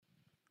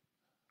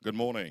Good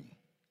morning.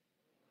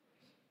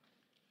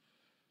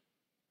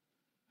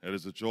 It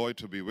is a joy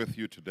to be with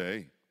you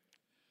today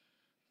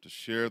to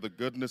share the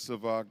goodness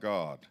of our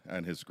God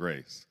and His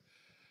grace.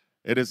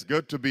 It is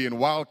good to be in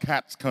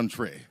Wildcats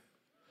country.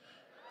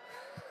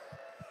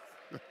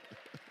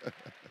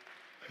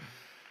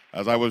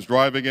 As I was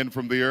driving in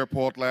from the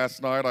airport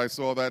last night, I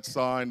saw that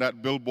sign,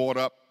 that billboard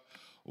up,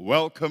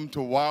 "Welcome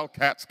to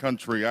Wildcats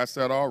country." I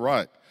said, all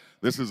right,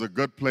 this is a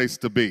good place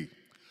to be.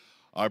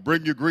 I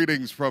bring you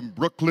greetings from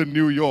Brooklyn,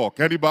 New York.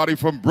 Anybody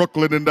from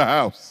Brooklyn in the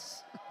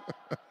house?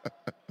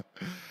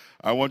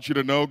 I want you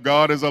to know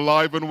God is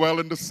alive and well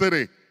in the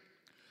city,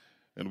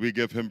 and we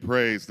give Him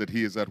praise that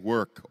He is at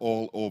work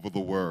all over the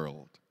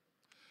world.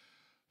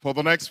 For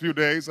the next few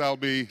days, I'll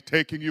be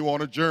taking you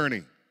on a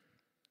journey,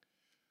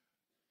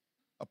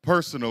 a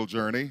personal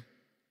journey,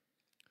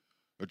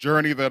 a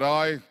journey that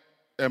I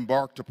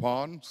embarked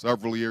upon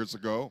several years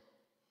ago.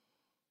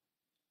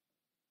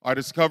 I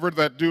discovered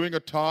that during a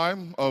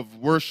time of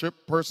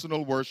worship,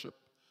 personal worship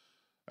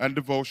and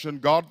devotion,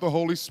 God the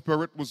Holy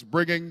Spirit was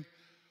bringing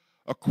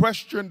a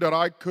question that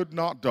I could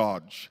not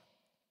dodge,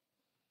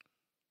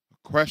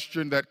 a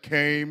question that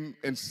came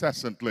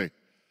incessantly.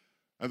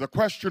 And the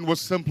question was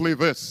simply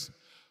this: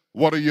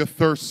 what are you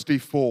thirsty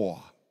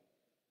for?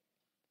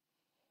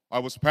 I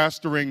was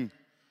pastoring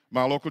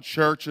my local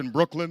church in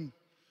Brooklyn.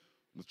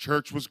 The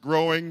church was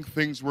growing,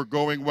 things were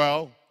going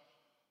well.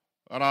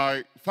 And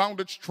I found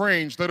it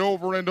strange that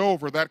over and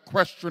over that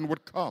question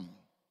would come.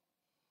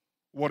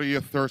 What are you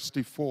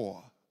thirsty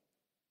for?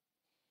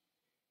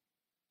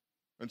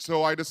 And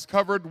so I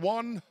discovered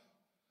one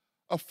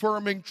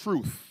affirming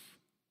truth,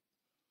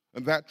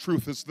 and that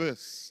truth is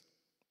this: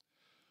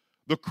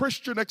 the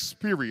Christian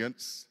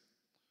experience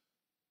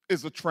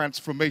is a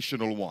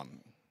transformational one.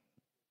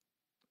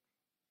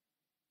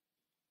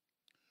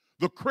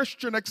 The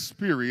Christian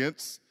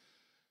experience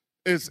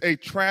is a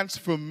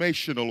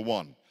transformational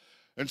one.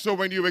 And so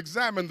when you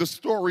examine the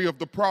story of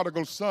the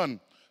prodigal son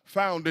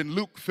found in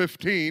Luke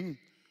 15,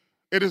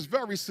 it is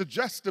very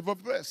suggestive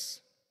of this.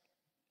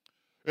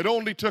 It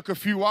only took a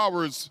few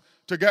hours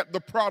to get the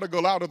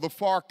prodigal out of the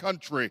far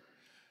country,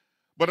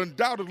 but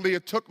undoubtedly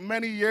it took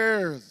many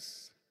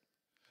years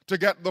to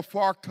get the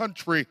far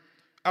country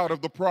out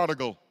of the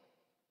prodigal.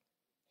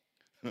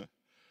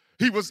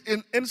 He was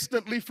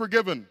instantly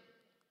forgiven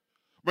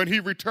when he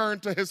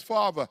returned to his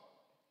father,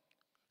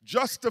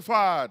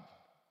 justified,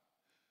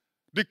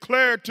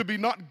 declared to be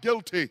not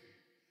guilty,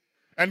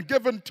 and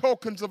given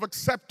tokens of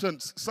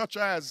acceptance such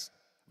as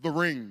the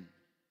ring,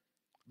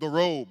 the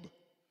robe,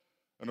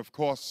 and of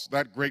course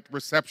that great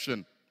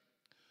reception.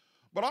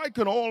 But I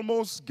can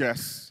almost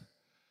guess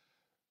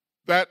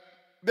that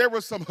there were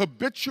some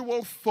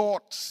habitual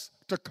thoughts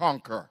to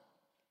conquer.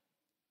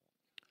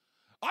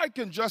 I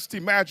can just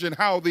imagine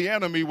how the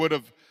enemy would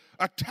have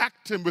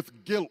attacked him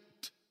with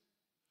guilt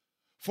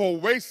for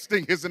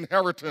wasting his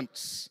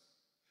inheritance.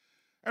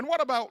 And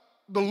what about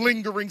the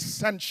lingering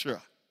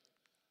censure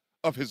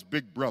of his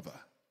big brother?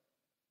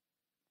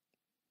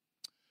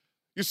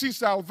 You see,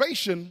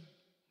 salvation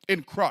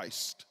in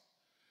Christ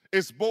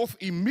is both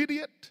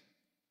immediate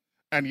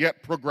and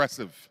yet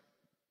progressive.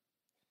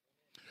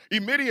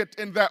 Immediate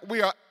in that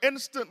we are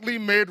instantly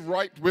made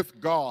right with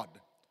God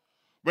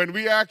when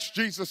we ask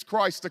Jesus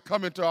Christ to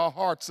come into our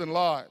hearts and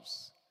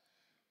lives.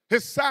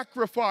 His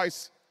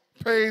sacrifice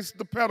pays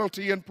the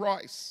penalty and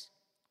price.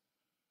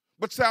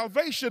 But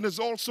salvation is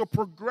also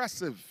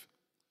progressive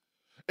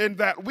in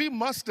that we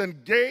must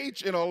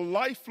engage in a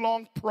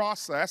lifelong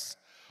process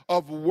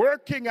of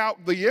working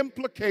out the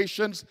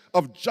implications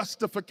of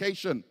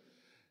justification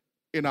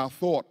in our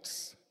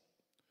thoughts,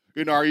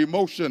 in our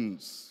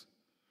emotions,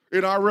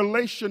 in our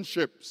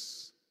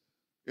relationships,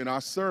 in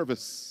our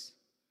service,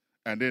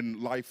 and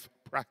in life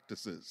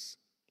practices.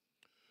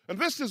 And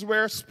this is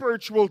where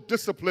spiritual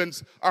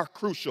disciplines are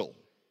crucial.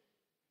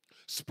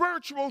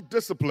 Spiritual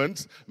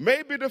disciplines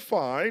may be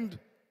defined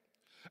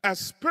as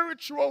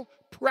spiritual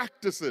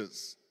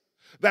practices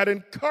that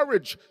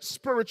encourage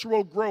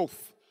spiritual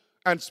growth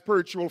and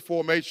spiritual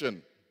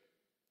formation.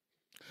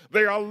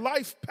 They are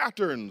life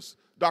patterns,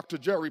 Dr.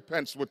 Jerry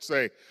Pence would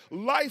say,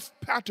 life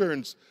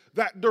patterns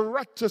that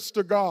direct us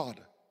to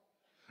God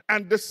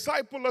and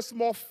disciple us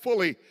more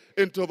fully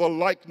into the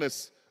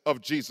likeness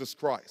of Jesus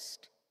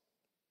Christ.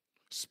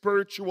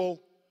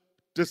 Spiritual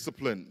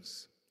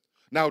disciplines.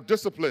 Now,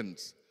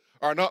 disciplines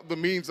are not the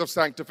means of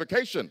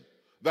sanctification.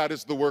 That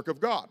is the work of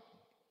God.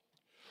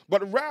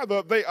 But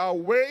rather, they are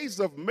ways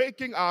of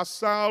making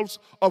ourselves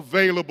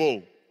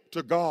available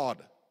to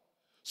God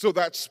so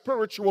that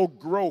spiritual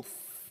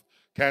growth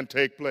can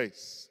take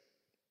place.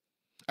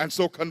 And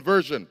so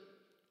conversion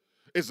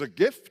is a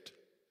gift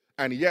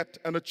and yet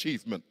an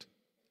achievement.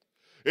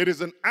 It is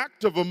an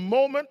act of a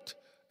moment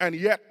and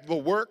yet the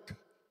work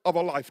of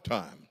a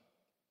lifetime.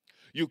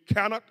 You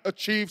cannot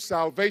achieve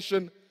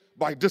salvation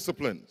by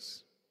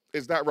disciplines.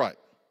 Is that right?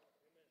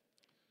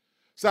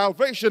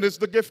 Salvation is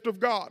the gift of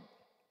God.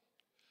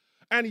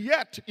 And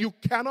yet you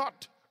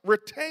cannot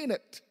retain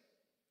it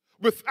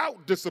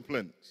without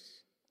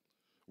disciplines.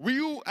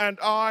 You and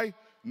I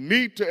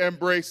need to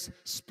embrace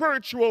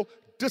spiritual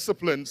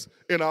disciplines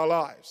in our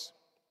lives.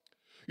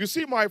 You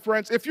see, my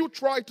friends, if you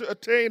try to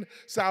attain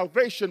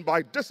salvation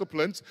by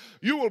disciplines,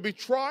 you will be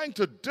trying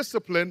to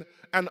discipline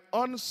an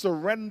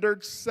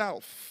unsurrendered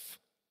self.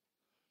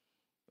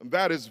 And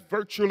that is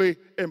virtually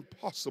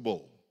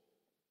impossible.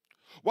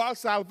 While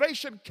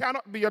salvation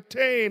cannot be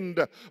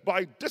attained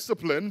by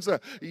disciplines,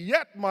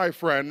 yet, my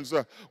friends,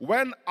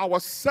 when our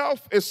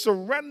self is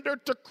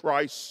surrendered to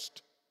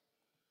Christ,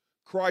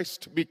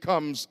 Christ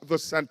becomes the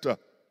center.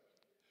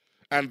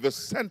 And the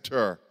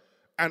center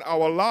and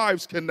our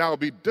lives can now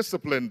be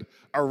disciplined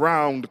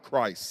around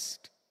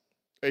Christ.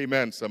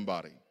 Amen,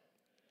 somebody.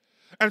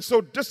 And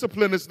so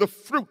discipline is the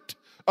fruit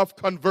of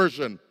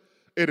conversion.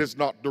 It is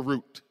not the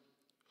root.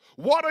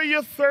 What are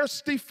you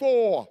thirsty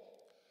for?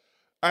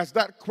 As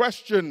that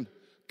question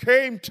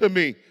came to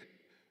me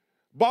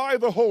by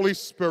the Holy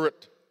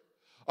Spirit,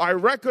 I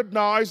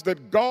recognized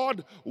that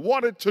God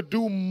wanted to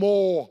do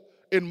more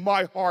in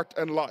my heart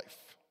and life.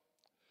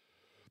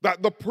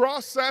 That the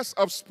process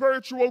of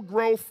spiritual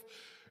growth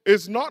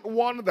is not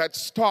one that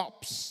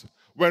stops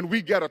when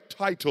we get a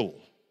title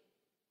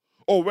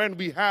or when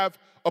we have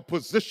a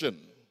position.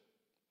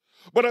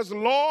 But as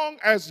long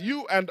as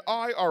you and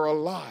I are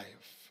alive,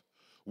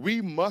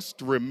 we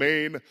must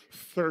remain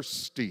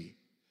thirsty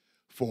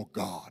for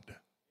God.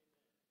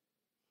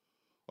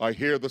 I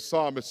hear the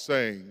psalmist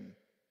saying,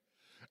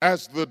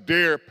 as the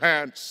deer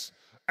pants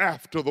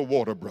after the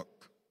water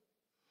brook,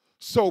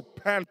 so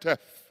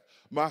panteth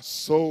my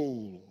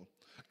soul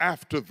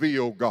after thee,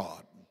 O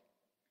God.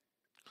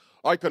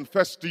 I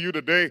confess to you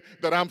today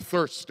that I'm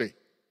thirsty.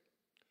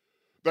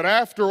 That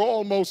after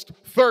almost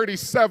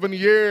 37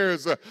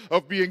 years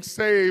of being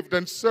saved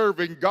and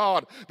serving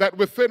God, that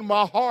within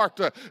my heart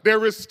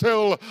there is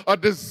still a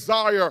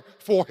desire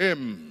for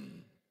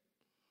Him.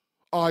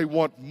 I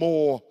want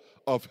more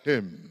of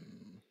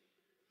Him.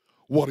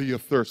 What are you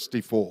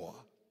thirsty for?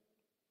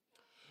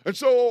 And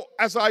so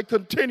as I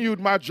continued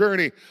my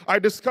journey, I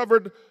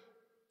discovered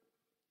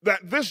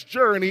that this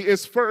journey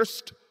is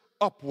first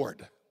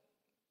upward.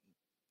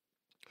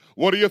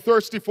 What are you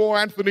thirsty for,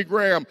 Anthony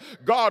Graham?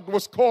 God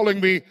was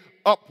calling me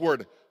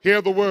upward.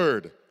 Hear the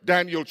word.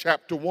 Daniel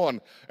chapter 1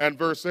 and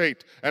verse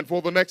 8. And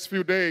for the next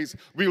few days,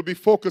 we'll be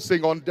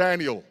focusing on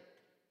Daniel.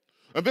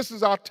 And this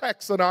is our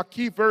text and our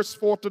key verse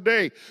for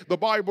today. The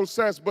Bible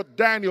says, but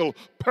Daniel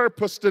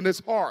purposed in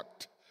his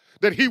heart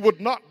that he would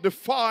not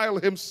defile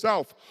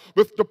himself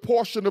with the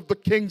portion of the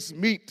king's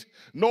meat,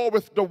 nor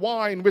with the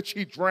wine which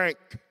he drank.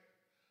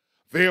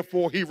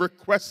 Therefore he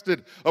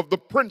requested of the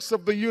prince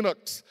of the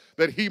eunuchs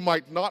that he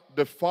might not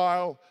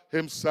defile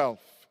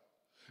himself.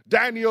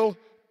 Daniel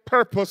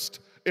purposed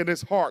in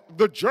his heart.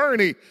 The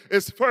journey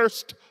is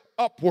first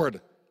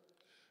upward.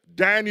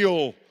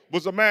 Daniel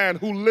was a man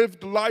who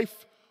lived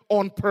life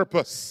on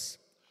purpose.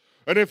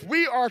 And if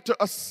we are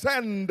to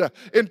ascend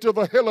into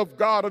the hill of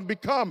God and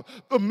become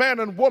the men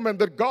and women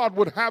that God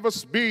would have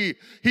us be,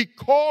 He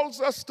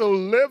calls us to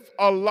live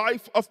a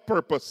life of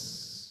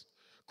purpose.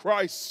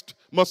 Christ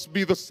must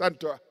be the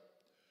center.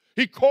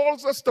 He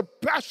calls us to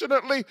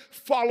passionately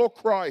follow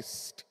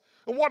Christ.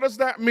 And what does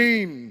that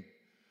mean?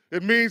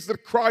 It means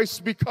that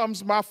Christ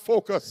becomes my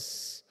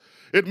focus.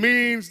 It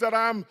means that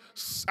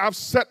I've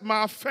set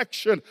my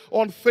affection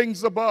on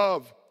things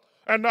above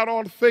and not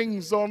on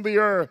things on the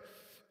earth.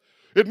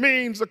 It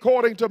means,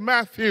 according to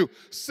Matthew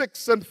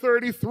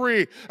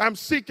 6:33, I'm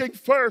seeking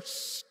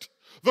first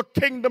the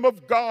kingdom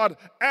of God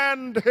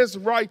and His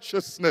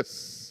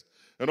righteousness,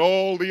 and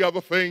all the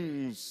other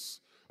things,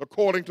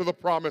 according to the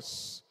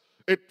promise,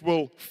 it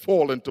will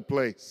fall into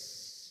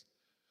place.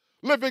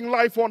 Living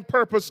life on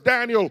purpose,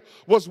 Daniel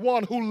was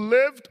one who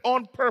lived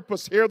on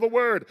purpose. Hear the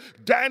word.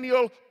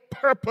 Daniel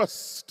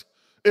purposed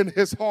in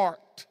his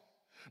heart.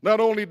 Not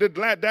only did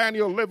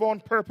Daniel live on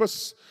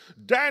purpose,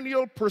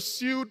 Daniel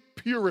pursued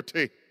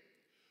purity.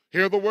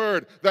 Hear the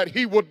word, that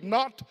he would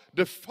not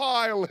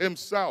defile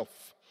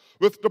himself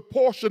with the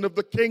portion of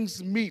the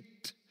king's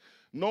meat,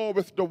 nor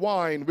with the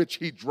wine which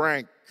he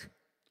drank.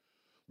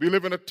 We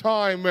live in a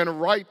time when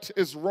right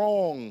is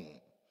wrong,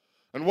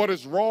 and what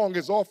is wrong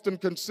is often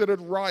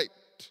considered right.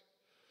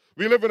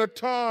 We live in a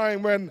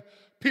time when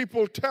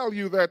people tell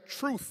you that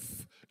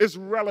truth is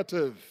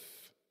relative,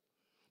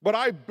 but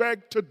I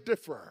beg to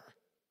differ.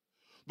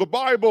 The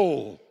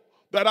Bible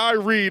that I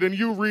read and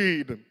you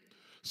read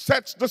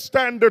sets the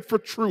standard for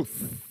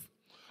truth.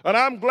 And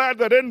I'm glad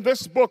that in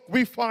this book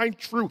we find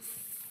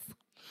truth.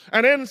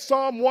 And in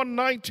Psalm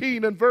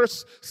 119 and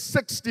verse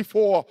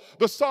 64,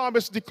 the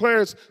psalmist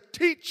declares,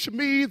 teach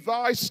me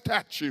thy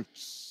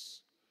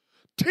statutes.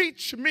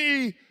 Teach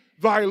me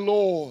thy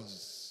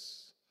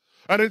laws.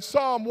 And in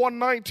Psalm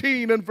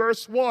 119 and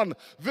verse 1,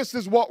 this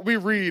is what we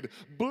read.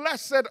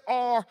 Blessed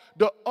are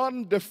the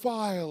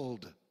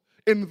undefiled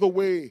in the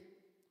way,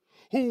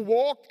 who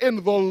walk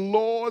in the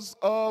laws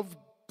of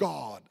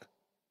God.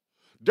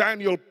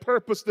 Daniel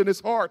purposed in his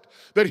heart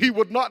that he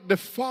would not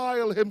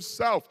defile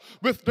himself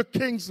with the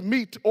king's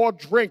meat or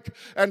drink.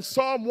 And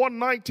Psalm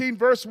 119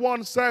 verse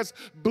 1 says,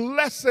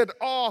 blessed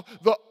are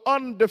the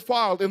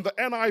undefiled. In the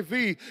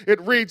NIV,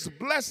 it reads,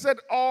 blessed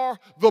are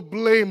the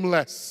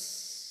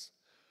blameless.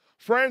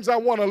 Friends, I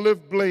want to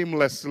live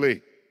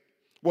blamelessly.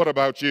 What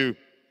about you?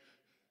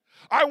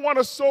 I want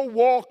to so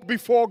walk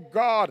before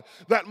God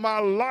that my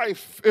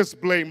life is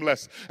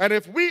blameless. And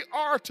if we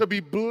are to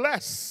be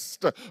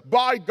blessed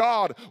by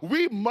God,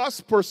 we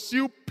must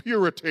pursue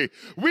purity.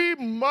 We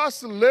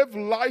must live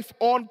life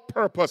on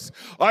purpose.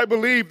 I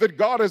believe that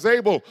God is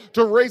able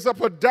to raise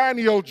up a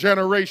Daniel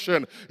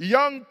generation,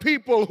 young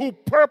people who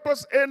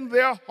purpose in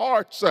their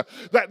hearts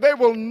that they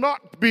will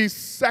not be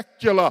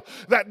secular,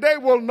 that they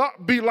will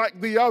not be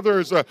like the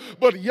others,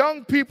 but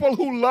young people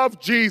who love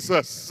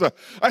Jesus.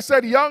 I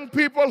said young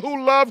people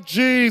who love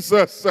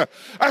Jesus.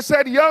 I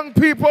said young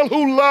people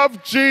who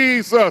love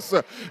Jesus.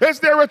 Is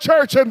there a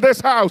church in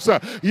this house?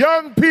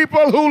 Young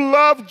people who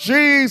love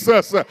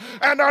Jesus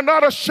and are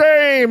not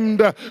ashamed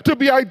to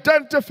be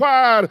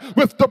identified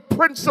with the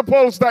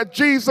principles that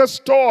Jesus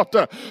taught.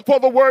 For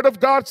the word of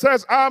God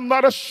says, I'm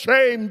not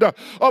ashamed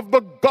of the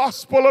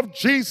gospel of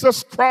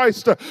Jesus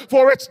Christ,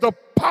 for it's the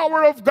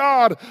power of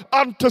God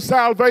unto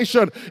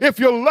salvation. If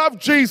you love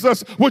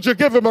Jesus, would you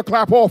give him a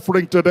clap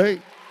offering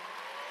today?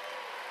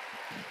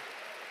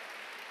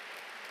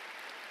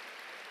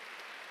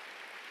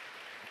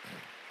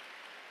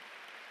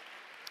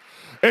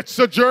 It's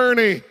a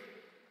journey.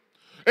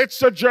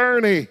 It's a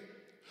journey.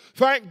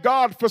 Thank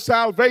God for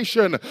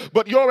salvation,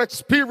 but your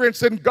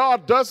experience in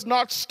God does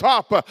not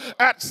stop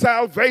at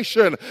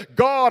salvation.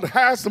 God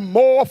has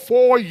more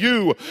for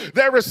you.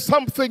 There is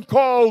something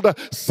called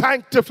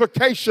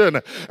sanctification,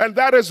 and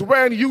that is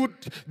when you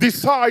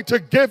decide to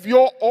give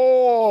your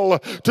all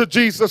to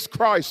Jesus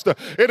Christ.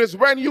 It is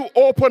when you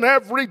open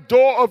every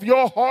door of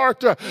your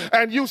heart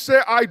and you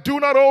say, I do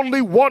not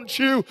only want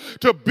you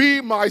to be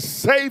my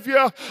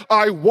Savior,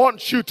 I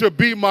want you to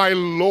be my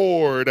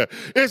Lord.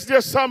 Is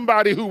there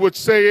somebody who would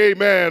say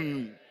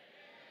amen?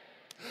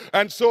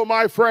 And so,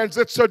 my friends,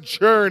 it's a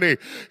journey.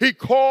 He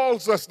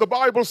calls us, the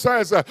Bible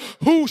says,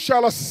 who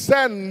shall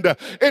ascend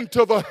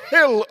into the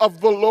hill of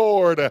the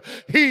Lord?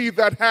 He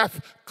that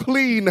hath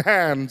clean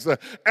hands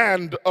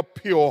and a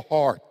pure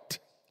heart.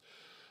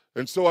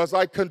 And so as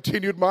I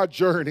continued my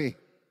journey,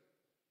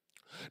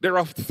 there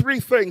are three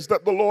things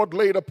that the Lord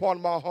laid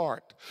upon my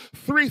heart.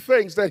 Three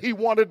things that he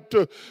wanted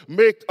to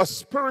make a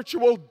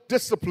spiritual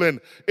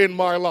discipline in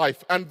my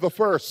life. And the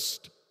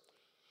first,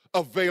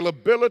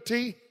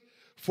 availability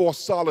for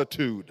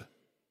solitude.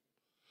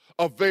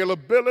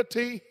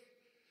 Availability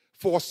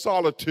for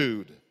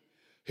solitude.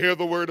 Hear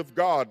the word of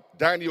God,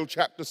 Daniel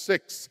chapter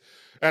 6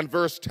 and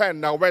verse 10.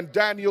 Now when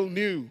Daniel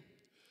knew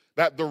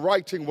that the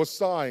writing was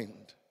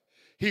signed,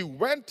 he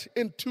went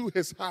into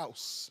his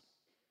house,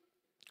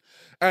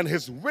 and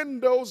his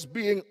windows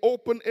being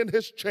open in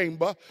his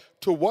chamber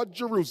toward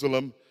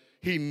Jerusalem,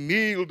 he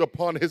kneeled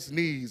upon his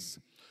knees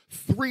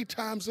 3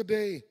 times a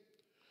day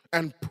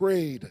and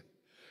prayed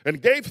and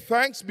gave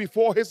thanks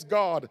before his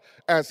God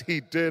as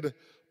he did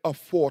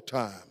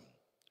aforetime.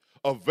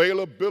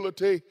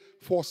 Availability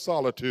for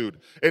solitude.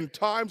 In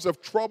times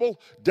of trouble,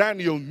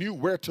 Daniel knew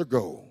where to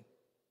go.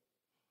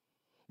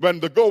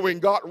 When the going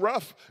got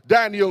rough,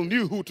 Daniel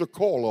knew who to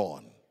call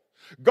on.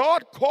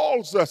 God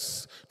calls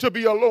us to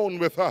be alone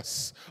with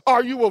us.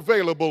 Are you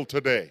available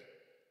today?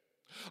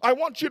 I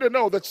want you to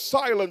know that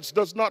silence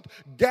does not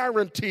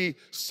guarantee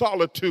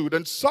solitude,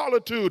 and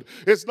solitude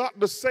is not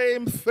the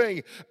same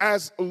thing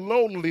as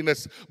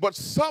loneliness. But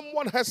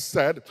someone has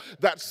said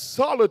that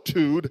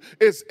solitude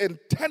is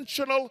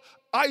intentional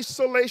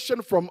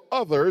isolation from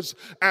others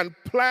and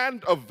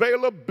planned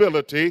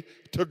availability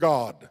to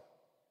God.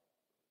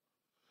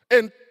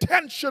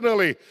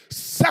 Intentionally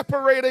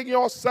separating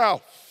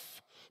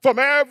yourself from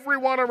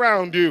everyone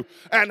around you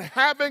and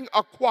having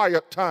a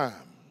quiet time.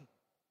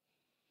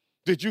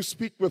 Did you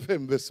speak with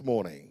him this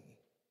morning?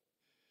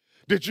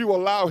 Did you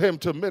allow him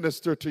to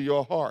minister to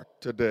your heart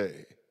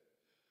today?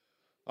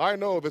 I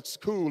know that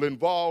school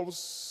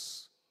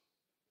involves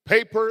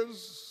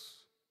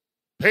papers,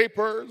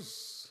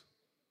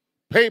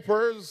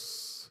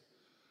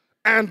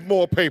 and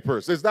more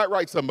papers. Is that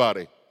right,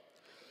 somebody?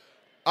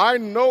 I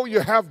know you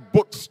have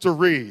books to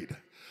read.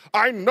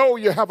 I know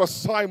you have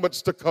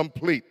assignments to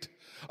complete.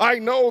 I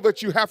know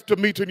that you have to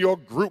meet in your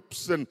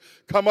groups and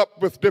come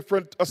up with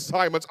different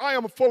assignments. I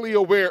am fully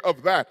aware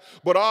of that.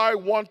 But I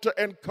want to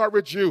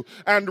encourage you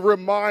and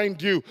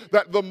remind you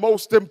that the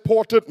most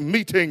important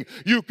meeting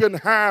you can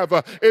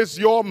have is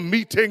your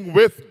meeting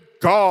with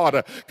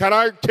God. Can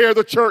I hear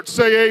the church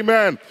say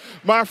amen?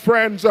 My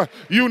friends,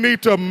 you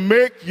need to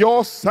make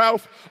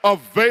yourself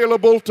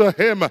available to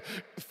him.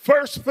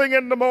 First thing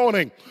in the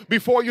morning,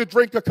 before you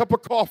drink a cup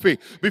of coffee,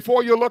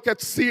 before you look at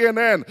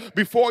CNN,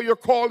 before you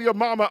call your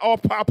mama or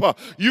papa,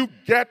 you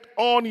get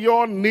on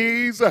your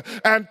knees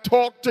and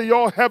talk to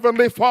your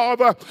heavenly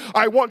Father.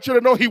 I want you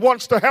to know he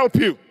wants to help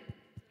you.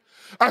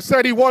 I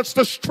said he wants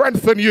to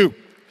strengthen you.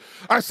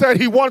 I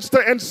said he wants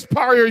to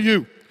inspire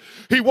you.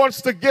 He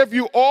wants to give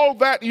you all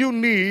that you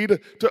need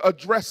to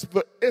address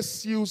the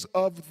issues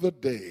of the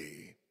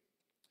day.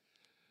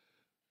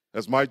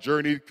 As my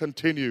journey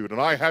continued, and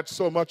I had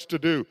so much to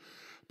do,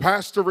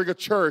 pastoring a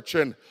church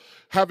and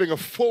having a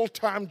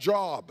full-time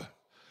job,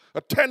 a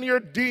tenure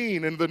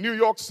dean in the New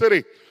York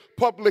City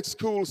public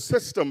school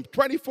system,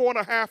 24 and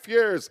a half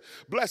years,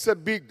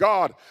 blessed be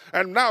God,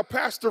 and now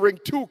pastoring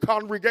 2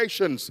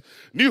 congregations.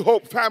 New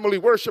Hope Family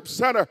Worship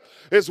Center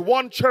is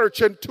one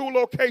church in 2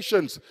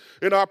 locations.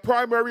 In our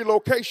primary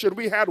location,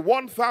 we had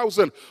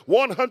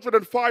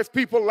 1,105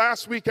 people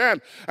last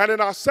weekend, and in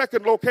our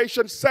second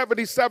location,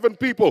 77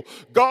 people.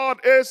 God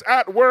is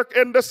at work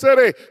in the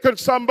city. Can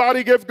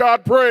somebody give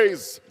God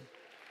praise?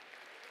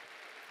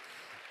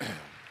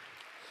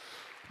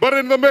 But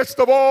in the midst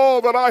of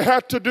all that I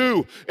had to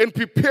do in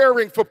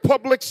preparing for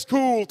public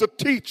school to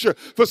teach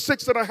for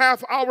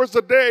 6.5 hours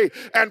a day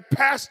and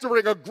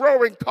pastoring a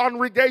growing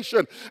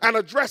congregation and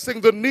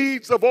addressing the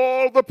needs of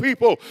all the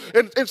people,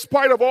 in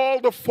spite of all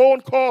the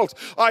phone calls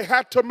I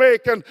had to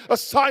make and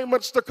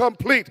assignments to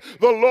complete,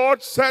 the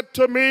Lord said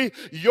to me,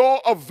 your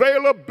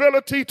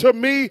availability to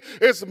me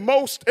is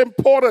most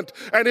important.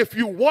 And if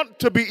you want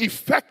to be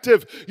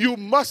effective, you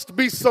must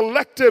be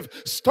selective.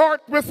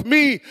 Start with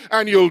me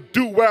and you'll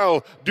do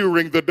well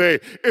during the day.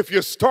 If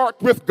you start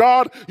with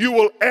God, you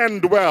will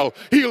end well.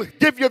 He'll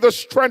give you the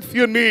strength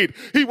you need.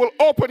 He will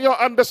open your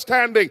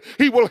understanding.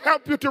 He will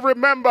help you to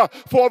remember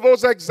for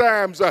those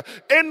exams.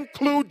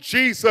 Include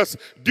Jesus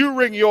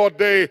during your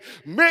day.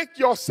 Make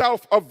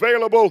yourself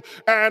available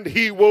and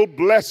He will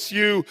bless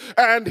you,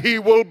 and He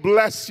will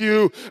bless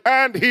you,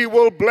 and He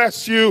will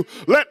bless you.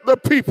 Let the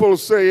people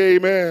say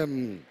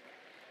amen.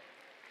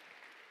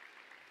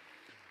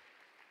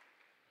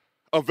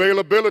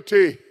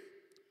 Availability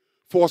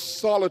for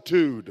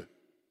solitude,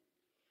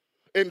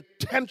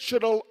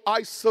 intentional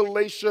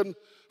isolation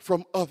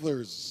from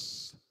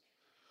others,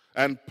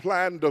 and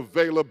planned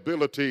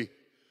availability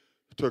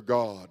to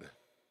God.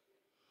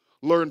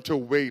 Learn to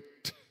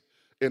wait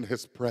in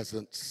His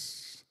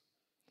presence.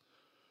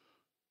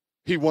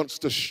 He wants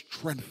to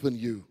strengthen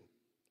you.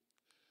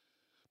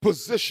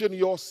 Position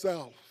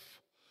yourself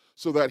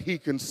so that He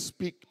can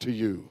speak to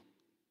you.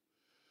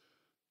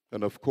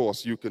 And of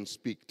course, you can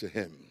speak to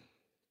Him.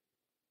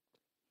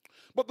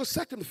 But the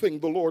second thing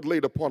the Lord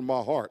laid upon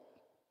my heart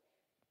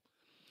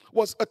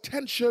was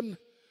attention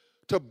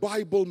to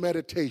Bible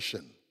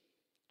meditation.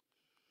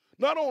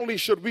 Not only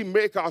should we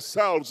make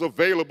ourselves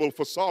available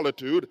for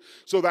solitude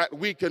so that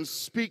we can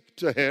speak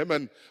to Him,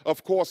 and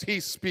of course He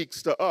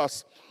speaks to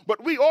us,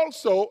 but we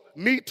also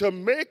need to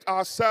make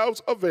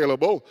ourselves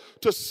available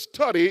to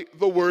study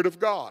the Word of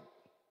God.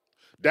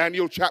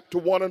 Daniel chapter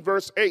 1 and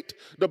verse 8,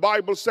 the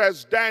Bible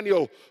says,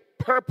 Daniel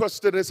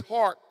purposed in his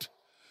heart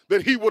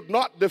that he would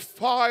not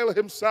defile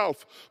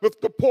himself with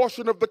the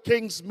portion of the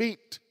king's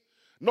meat,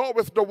 nor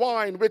with the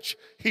wine which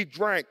he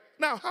drank.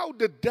 Now, how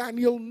did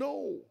Daniel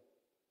know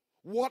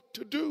what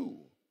to do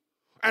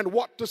and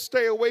what to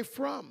stay away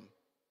from?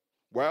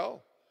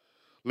 Well,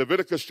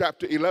 Leviticus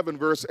chapter 11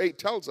 verse 8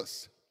 tells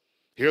us,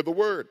 hear the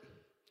word,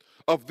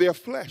 of their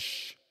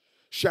flesh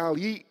shall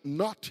ye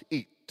not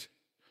eat,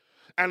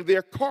 and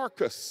their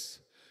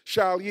carcass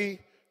shall ye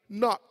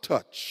not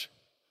touch,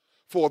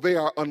 for they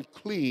are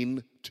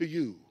unclean to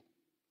you.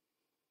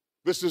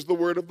 This is the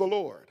word of the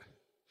Lord.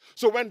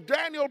 So when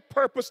Daniel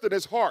purposed in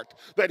his heart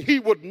that he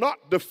would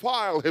not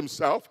defile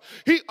himself,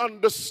 he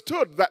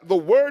understood that the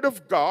word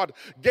of God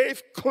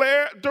gave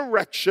clear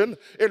direction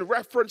in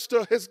reference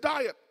to his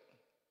diet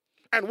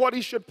and what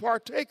he should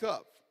partake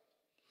of.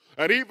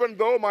 And even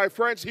though, my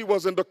friends, he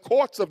was in the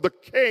courts of the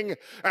king,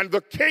 and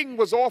the king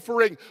was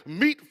offering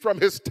meat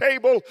from his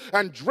table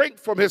and drink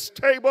from his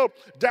table,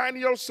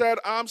 Daniel said,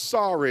 I'm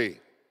sorry.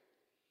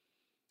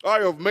 I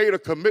have made a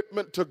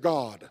commitment to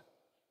God,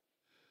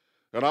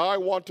 and I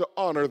want to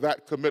honor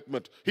that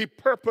commitment. He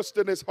purposed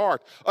in his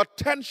heart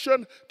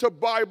attention to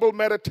Bible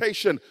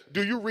meditation.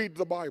 Do you read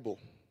the Bible?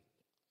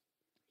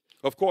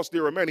 Of course,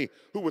 there are many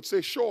who would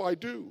say, sure, I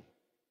do.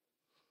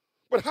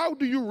 But how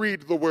do you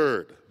read the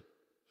Word?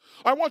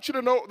 I want you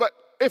to know that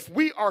if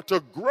we are to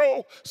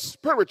grow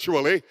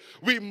spiritually,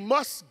 we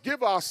must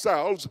give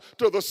ourselves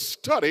to the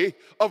study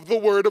of the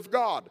Word of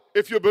God.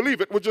 If you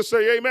believe it, would you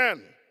say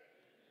amen?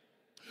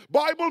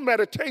 Bible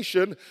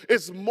meditation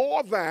is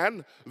more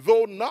than,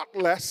 though not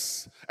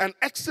less, an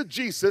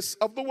exegesis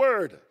of the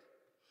Word.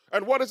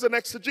 And what is an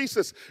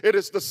exegesis? It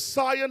is the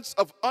science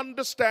of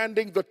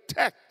understanding the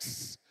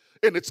text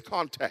in its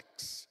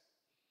context.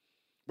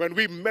 When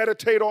we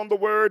meditate on the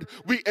Word,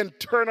 we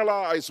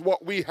internalize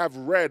what we have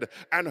read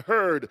and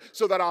heard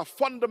so that our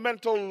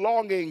fundamental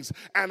longings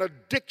and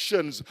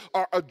addictions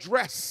are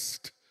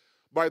addressed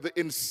by the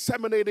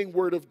inseminating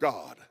Word of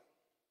God.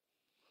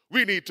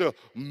 We need to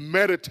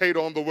meditate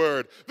on the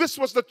word. This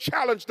was the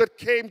challenge that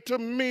came to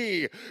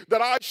me,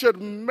 that I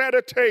should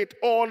meditate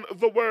on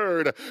the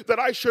word, that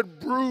I should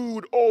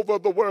brood over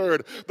the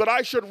word, that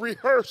I should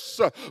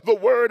rehearse the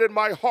word in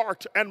my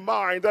heart and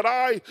mind, that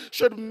I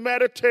should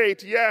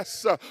meditate,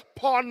 yes,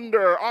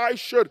 ponder. I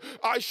should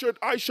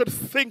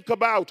think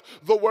about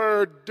the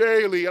word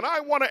daily. And I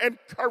want to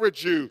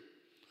encourage you,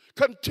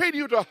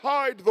 continue to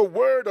hide the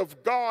word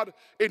of God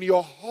in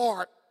your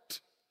heart.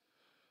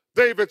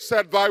 David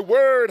said, thy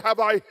word have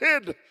I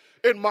hid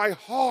in my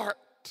heart,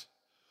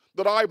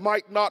 that I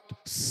might not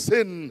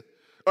sin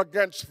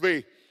against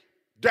thee.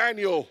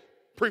 Daniel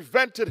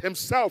prevented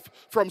himself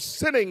from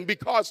sinning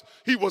because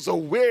he was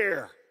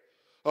aware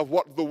of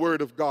what the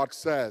word of God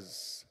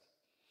says.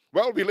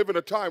 Well, we live in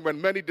a time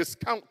when many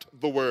discount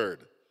the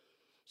word.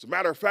 As a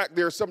matter of fact,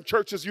 there are some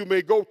churches you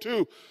may go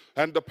to,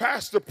 and the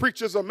pastor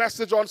preaches a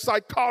message on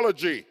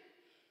psychology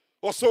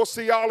or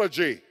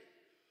sociology.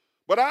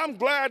 But I'm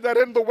glad that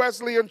in the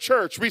Wesleyan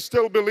Church, we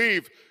still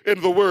believe in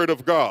the Word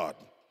of God.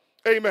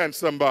 Amen,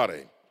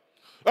 somebody.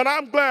 And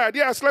I'm glad,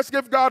 yes, let's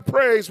give God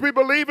praise. We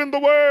believe in the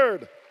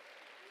Word.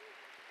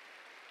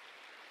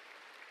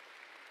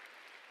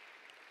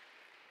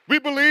 We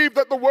believe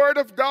that the Word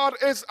of God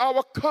is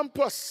our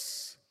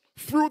compass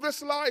through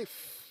this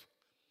life.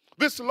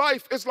 This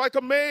life is like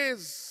a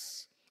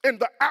maze in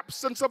the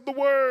absence of the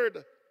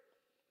Word.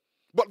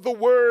 But the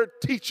Word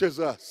teaches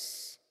us.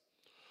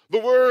 The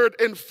word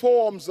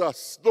informs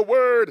us. The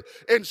word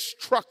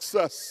instructs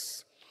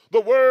us. The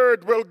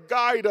word will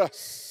guide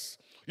us.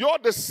 Your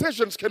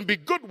decisions can be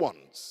good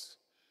ones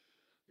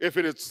if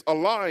it is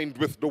aligned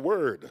with the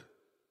word.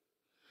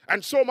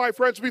 And so, my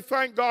friends, we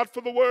thank God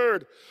for the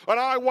word. And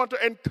I want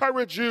to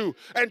encourage you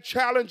and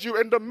challenge you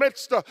in the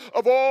midst of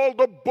all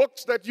the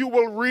books that you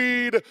will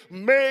read,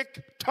 make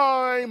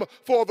time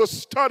for the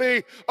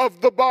study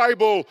of the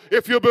Bible.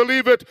 If you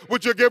believe it,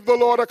 would you give the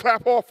Lord a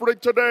clap offering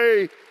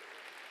today?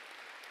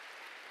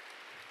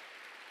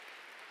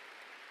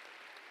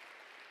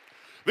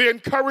 The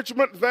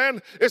encouragement then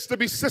is to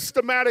be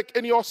systematic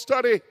in your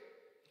study.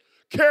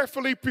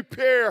 Carefully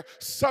prepare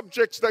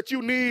subjects that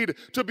you need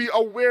to be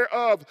aware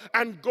of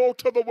and go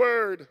to the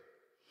Word.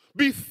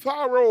 Be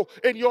thorough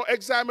in your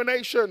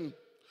examination.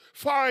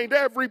 Find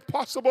every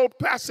possible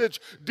passage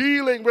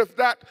dealing with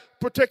that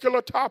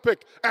particular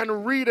topic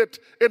and read it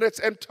in its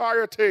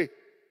entirety.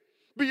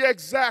 Be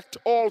exact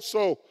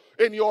also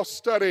in your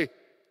study.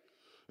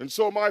 And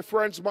so, my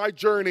friends, my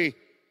journey,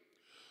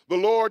 the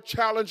Lord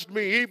challenged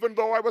me, even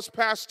though I was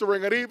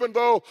pastoring and even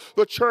though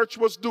the church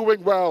was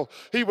doing well.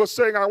 He was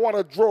saying, I want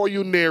to draw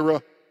you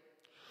nearer.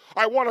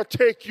 I want to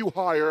take you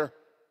higher.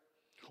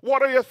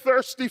 What are you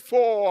thirsty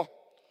for?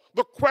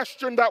 The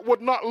question that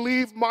would not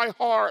leave my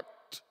heart.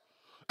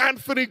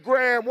 Anthony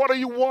Graham, what do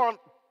you want?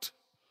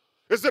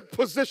 Is it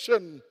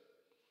position?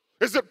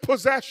 Is it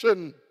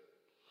possession?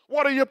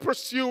 What are you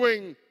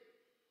pursuing?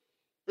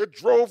 It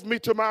drove me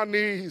to my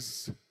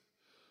knees.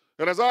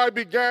 And as I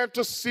began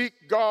to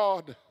seek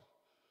God,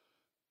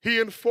 He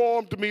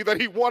informed me that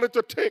He wanted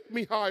to take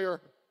me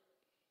higher.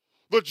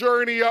 The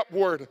journey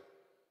upward.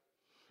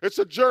 It's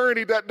a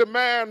journey that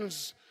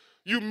demands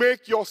you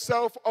make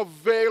yourself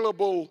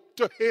available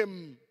to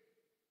Him.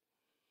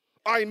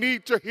 I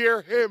need to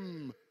hear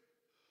Him.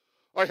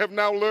 I have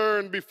now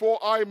learned before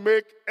I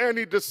make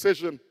any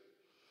decision,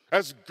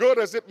 as good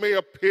as it may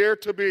appear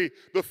to be,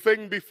 the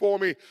thing before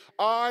me,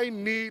 I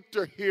need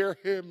to hear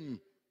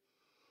Him.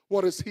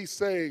 What is He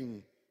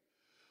saying?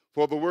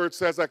 For the word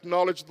says,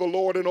 acknowledge the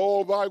Lord in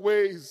all thy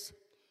ways,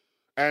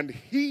 and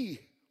He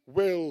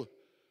will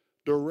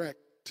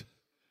direct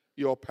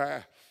your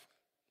path.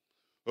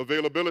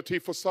 Availability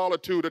for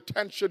solitude,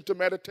 attention to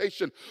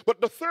meditation. But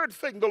the third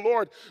thing the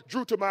Lord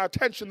drew to my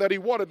attention that He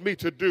wanted me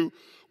to do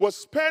was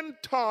spend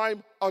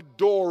time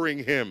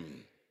adoring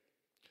Him.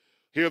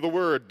 Hear the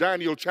word,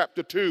 Daniel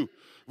chapter 2,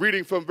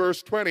 reading from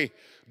verse 20.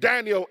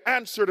 Daniel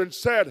answered and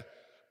said,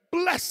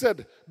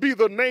 blessed be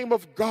the name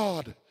of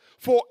God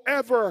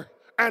forever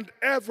and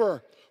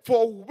ever,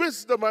 for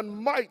wisdom and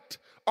might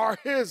are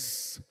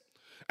His.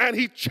 And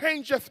He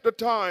changeth the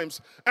times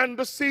and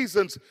the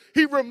seasons.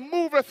 He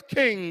removeth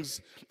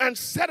kings and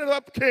setteth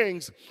up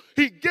kings.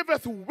 He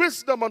giveth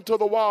wisdom unto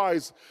the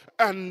wise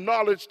and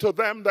knowledge to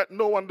them that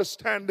know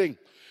understanding.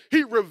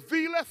 He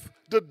revealeth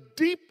the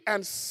deep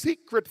and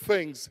secret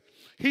things.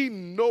 He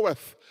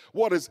knoweth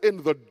what is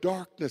in the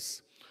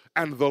darkness,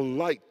 and the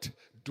light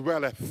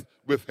dwelleth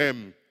with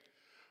Him.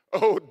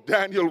 Oh,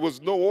 Daniel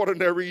was no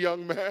ordinary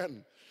young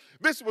man.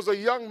 This was a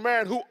young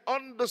man who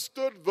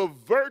understood the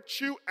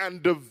virtue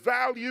and the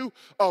value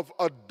of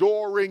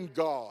adoring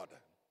God.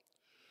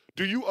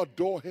 Do you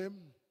adore Him?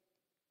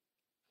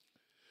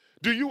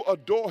 Do you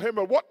adore Him?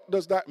 And what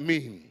does that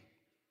mean?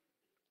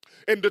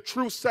 In the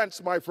true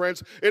sense, my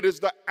friends, it is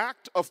the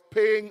act of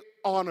paying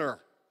honor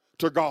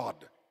to God.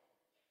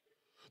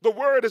 The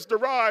word is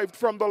derived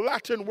from the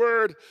Latin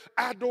word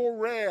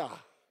adorea.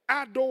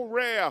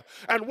 Adorea.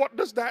 And what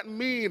does that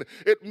mean?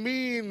 It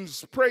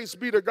means, praise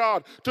be to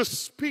God, to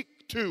speak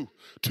to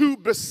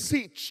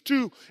beseech,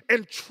 to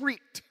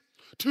entreat,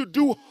 to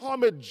do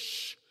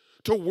homage,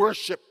 to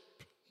worship.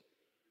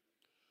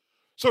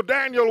 So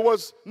Daniel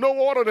was no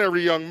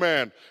ordinary young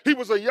man. He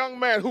was a young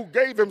man who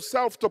gave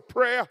himself to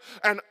prayer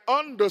and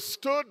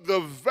understood the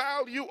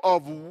value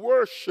of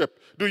worship.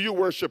 Do you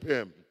worship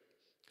him?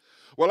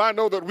 Well, I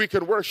know that we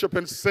can worship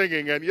in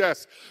singing, and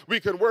yes, we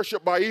can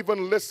worship by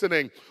even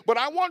listening. But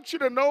I want you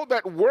to know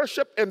that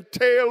worship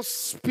entails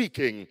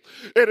speaking.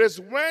 It is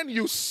when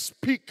you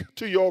speak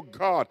to your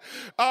God.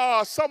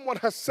 Someone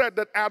has said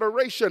that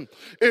adoration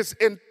is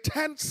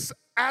intense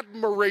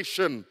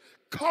admiration,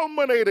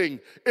 culminating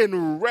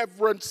in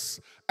reverence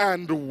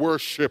and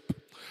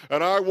worship.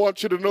 And I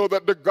want you to know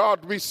that the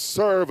God we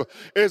serve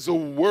is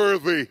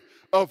worthy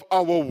of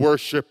our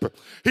worship.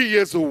 He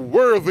is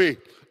worthy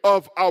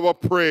of our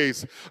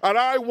praise. And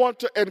I want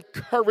to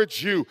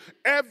encourage you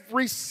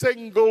every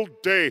single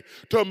day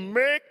to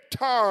make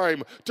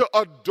time to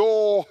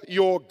adore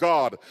your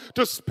God,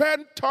 to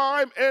spend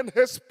time in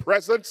his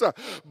presence,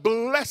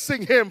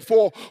 blessing him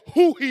for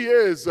who he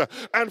is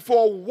and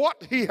for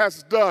what he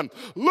has done.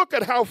 Look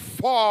at how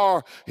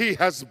far he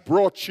has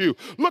brought you.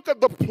 Look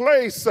at the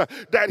place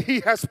that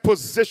he has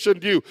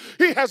positioned you.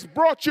 He has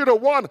brought you to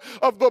one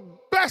of the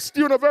best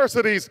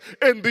universities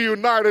in the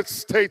United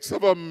States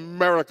of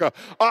America.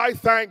 I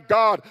thank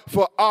God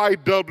for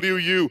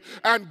IWU.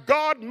 And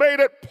God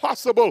made it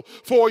possible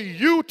for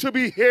you to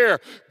be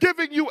here,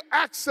 giving you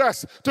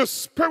access to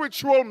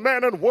spiritual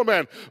men and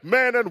women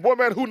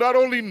who not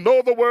only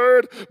know the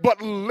word,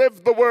 but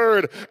live the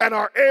word and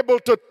are able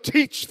to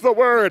teach the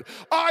word.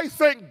 I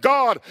think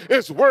God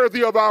is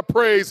worthy of our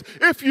praise.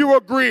 If you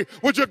agree,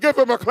 would you give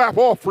him a clap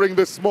offering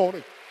this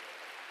morning?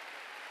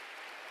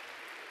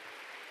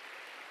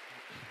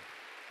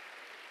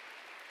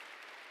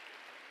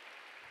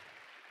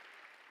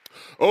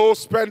 Oh,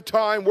 spend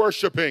time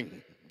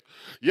worshiping.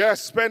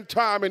 Yes, spend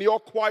time in your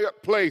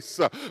quiet place,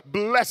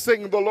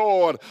 blessing the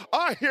Lord.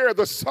 I hear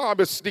the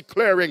psalmist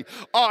declaring,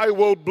 I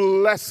will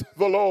bless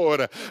the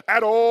Lord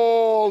at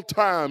all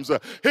times.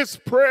 His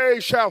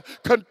praise shall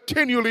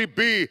continually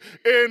be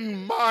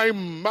in my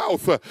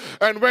mouth.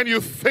 And when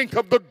you think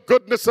of the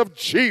goodness of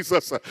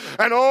Jesus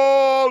and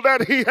all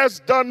that he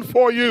has done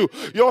for you,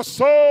 your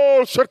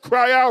soul should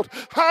cry out,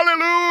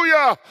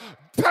 hallelujah!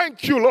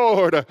 Thank you,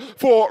 Lord,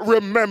 for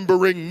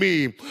remembering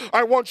me.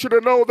 I want you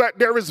to know that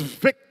there is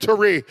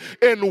victory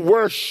in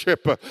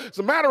worship. As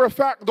a matter of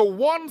fact, the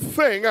one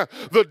thing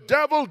the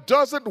devil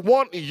doesn't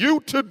want you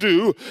to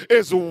do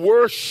is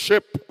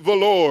worship the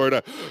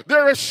Lord.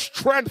 There is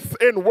strength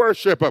in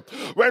worship.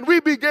 When we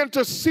begin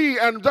to see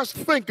and just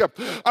think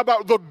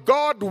about the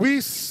God we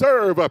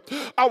serve,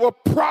 our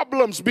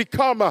problems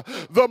become,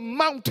 the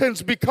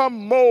mountains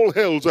become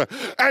molehills,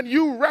 and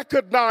you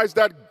recognize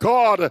that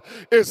God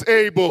is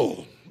able.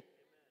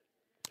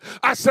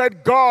 I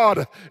said,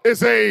 God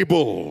is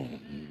able.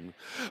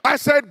 I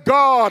said,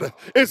 God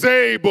is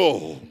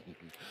able.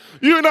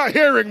 You're not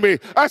hearing me.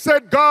 I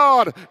said,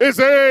 God is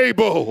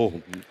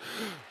able.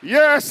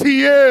 Yes,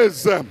 he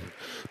is.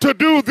 To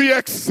do the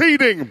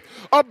exceeding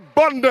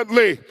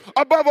abundantly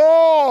above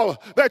all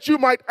that you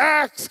might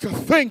ask,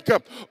 think,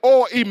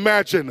 or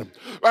imagine.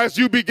 As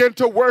you begin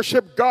to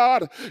worship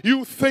God,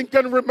 you think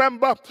and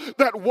remember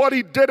that what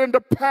he did in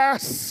the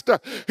past,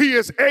 he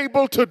is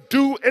able to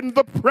do in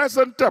the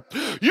present.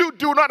 You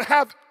do not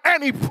have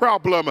any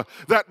problem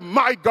that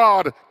my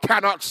God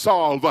cannot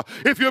solve.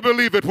 If you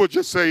believe it, would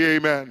you say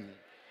amen?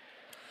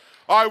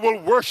 I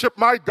will worship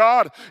my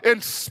God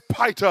in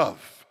spite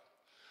of.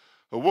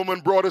 A woman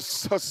brought her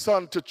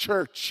son to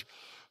church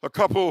a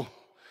couple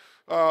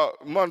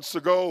months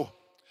ago,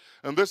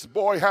 and this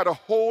boy had a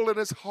hole in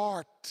his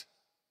heart.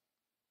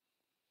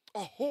 A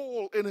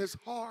hole in his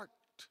heart.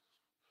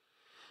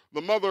 The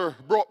mother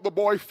brought the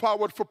boy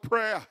forward for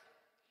prayer.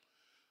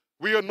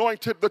 We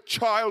anointed the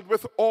child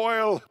with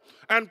oil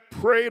and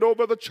prayed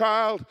over the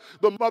child.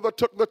 The mother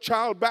took the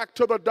child back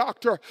to the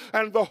doctor,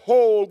 and the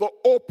hole, the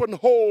open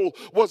hole,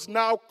 was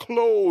now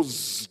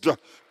closed.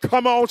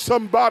 Come on,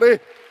 somebody.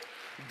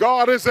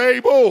 God is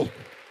able.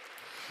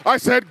 I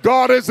said,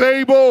 God is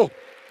able.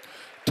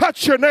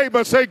 Touch your neighbor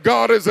and say,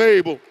 God is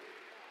able.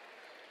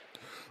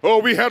 Oh,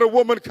 we had a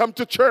woman come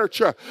to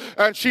church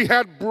and she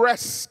had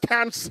breast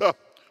cancer.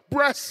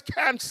 Breast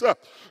cancer.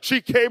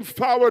 She came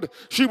forward.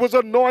 She was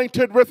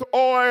anointed with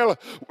oil,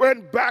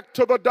 went back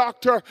to the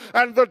doctor,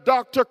 and the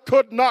doctor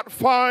could not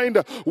find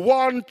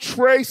one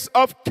trace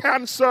of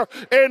cancer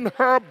in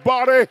her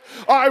body.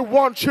 I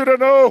want you to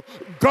know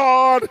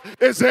God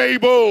is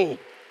able.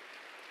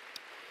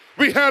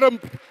 We had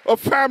a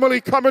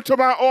family come into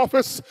my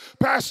office.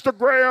 Pastor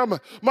Graham,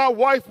 my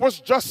wife was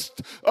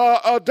just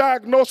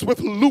diagnosed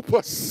with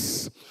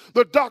lupus.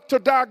 The doctor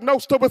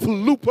diagnosed her with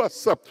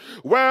lupus.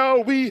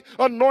 Well, we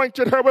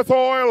anointed her with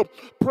oil,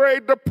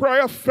 prayed the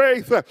prayer of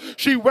faith.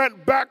 She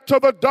went back to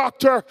the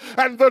doctor,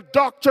 and the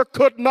doctor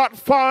could not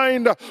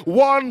find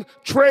one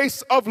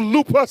trace of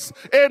lupus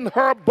in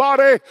her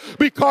body,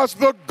 because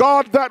the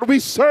God that we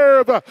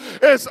serve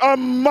is a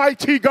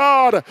mighty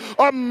God,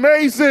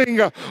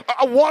 amazing,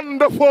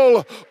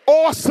 wonderful,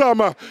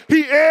 awesome.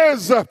 He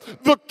is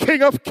the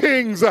King of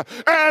Kings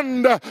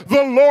and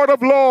the Lord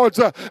of Lords,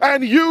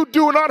 and you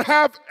do not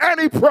have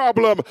any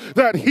problem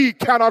that he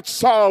cannot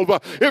solve.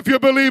 If you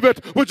believe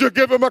it, would you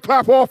give him a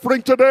clap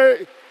offering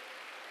today?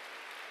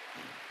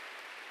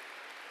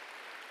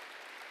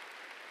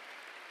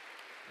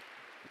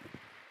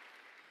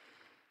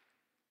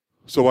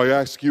 So I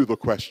ask you the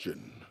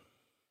question,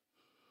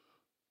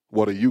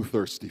 what are you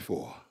thirsty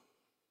for?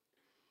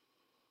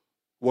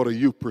 What are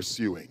you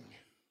pursuing?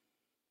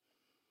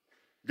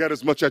 Get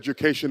as much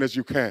education as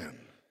you can,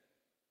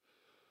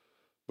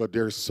 but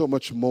there's so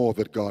much more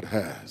that God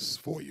has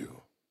for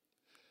you.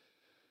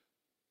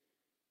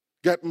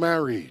 Get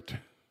married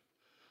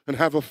and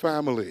have a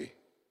family.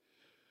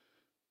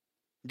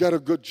 Get a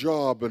good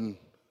job and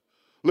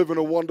live in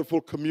a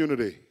wonderful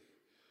community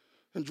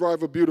and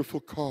drive a beautiful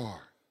car.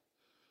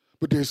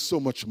 But there's so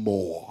much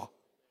more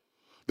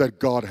that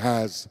God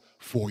has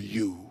for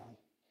you.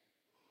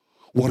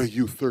 What are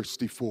you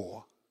thirsty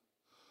for?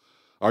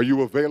 Are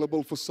you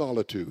available for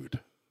solitude?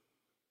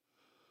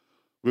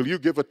 Will you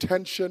give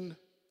attention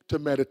to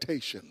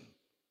meditation?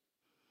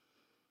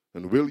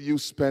 And will you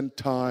spend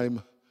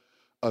time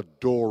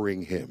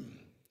adoring him?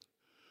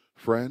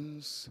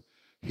 Friends,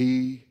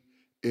 he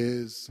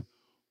is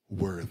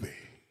worthy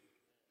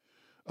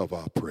of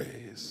our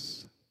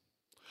praise.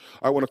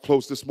 I want to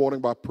close this morning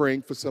by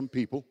praying for some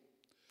people,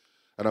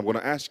 and I'm going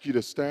to ask you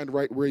to stand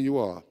right where you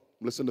are.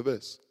 Listen to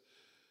this.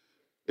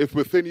 If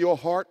within your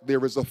heart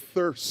there is a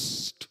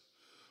thirst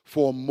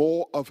for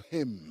more of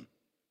him,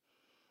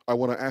 I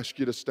want to ask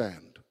you to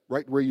stand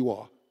right where you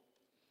are.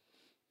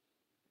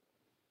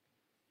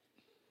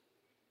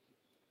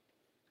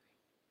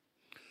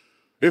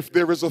 If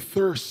there is a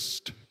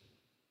thirst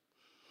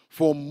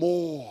for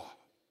more,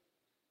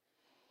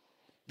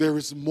 there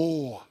is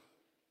more.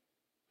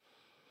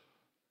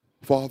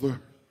 Father,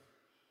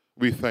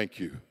 we thank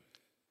you.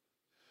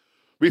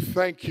 We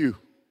thank you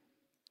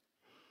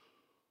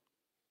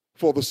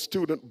for the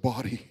student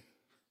body.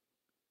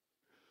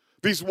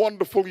 These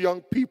wonderful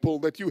young people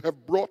that you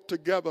have brought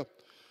together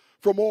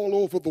from all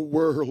over the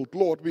world.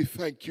 Lord, we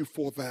thank you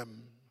for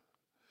them.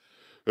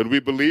 And we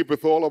believe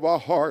with all of our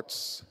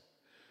hearts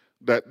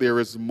that there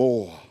is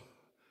more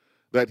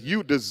that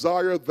you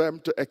desire them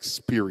to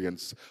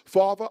experience.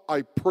 Father,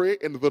 I pray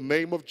in the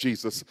name of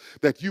Jesus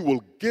that you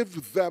will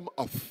give them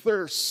a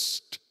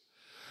thirst.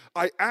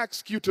 I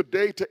ask you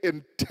today to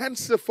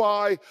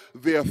intensify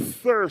their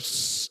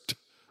thirst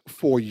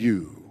for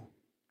you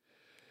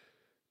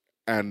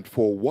and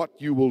for what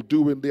you will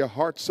do in their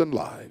hearts and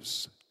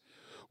lives.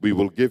 We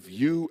will give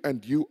you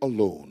and you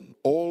alone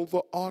all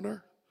the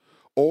honor,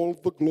 all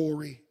the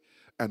glory,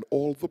 and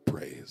all the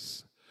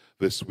praise.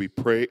 This we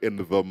pray in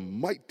the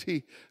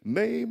mighty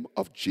name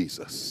of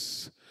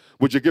Jesus.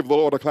 Would you give the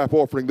Lord a clap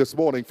offering this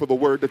morning for the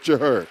word that you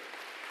heard?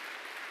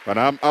 And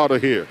I'm out of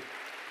here.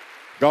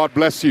 God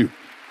bless you.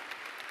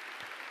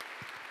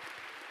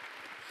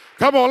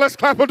 Come on, let's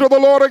clap unto the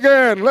Lord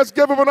again. Let's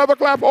give him another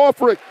clap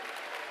offering.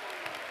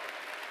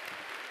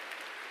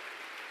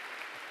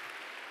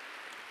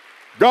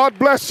 God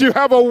bless you.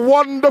 Have a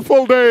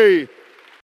wonderful day.